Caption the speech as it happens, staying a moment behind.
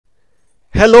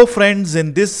Hello friends,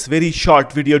 in this very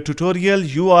short video tutorial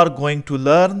you are going to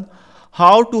learn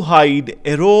how to hide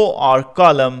a row or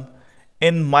column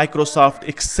in Microsoft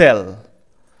Excel.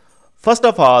 First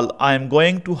of all, I am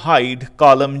going to hide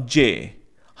column J.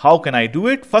 How can I do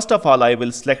it? First of all, I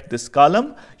will select this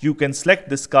column. You can select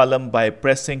this column by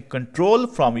pressing Ctrl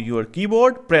from your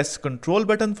keyboard. Press Ctrl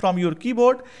button from your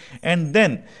keyboard and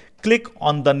then click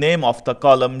on the name of the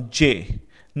column J.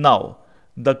 Now,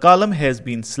 the column has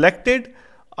been selected.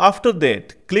 After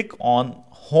that, click on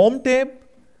Home tab,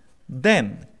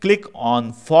 then click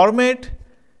on Format,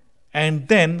 and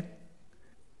then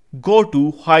go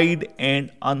to Hide and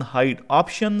Unhide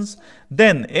options.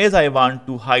 Then, as I want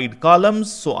to hide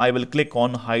columns, so I will click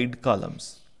on Hide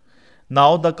Columns.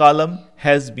 Now the column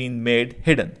has been made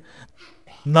hidden.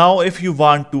 Now, if you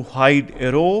want to hide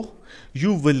a row,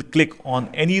 you will click on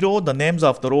any row. The names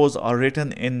of the rows are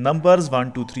written in numbers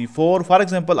 1, 2, 3, 4. For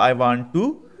example, I want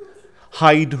to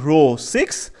hide row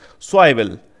 6. So I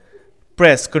will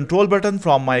press Ctrl button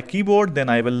from my keyboard. Then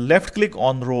I will left click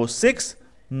on row 6.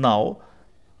 Now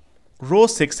row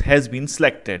 6 has been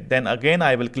selected. Then again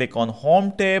I will click on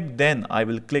Home tab. Then I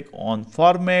will click on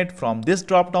Format. From this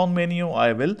drop down menu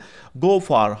I will go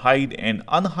for Hide and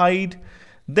Unhide.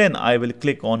 Then I will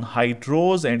click on Hide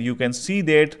Rows and you can see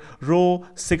that row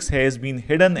 6 has been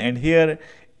hidden, and here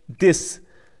this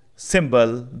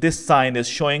symbol, this sign is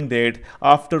showing that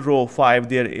after row 5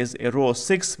 there is a row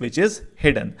 6 which is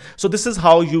hidden. So this is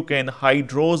how you can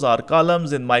hide rows or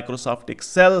columns in Microsoft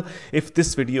Excel. If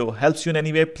this video helps you in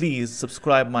any way, please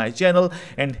subscribe my channel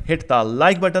and hit the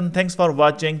like button. Thanks for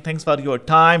watching. Thanks for your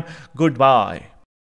time. Goodbye.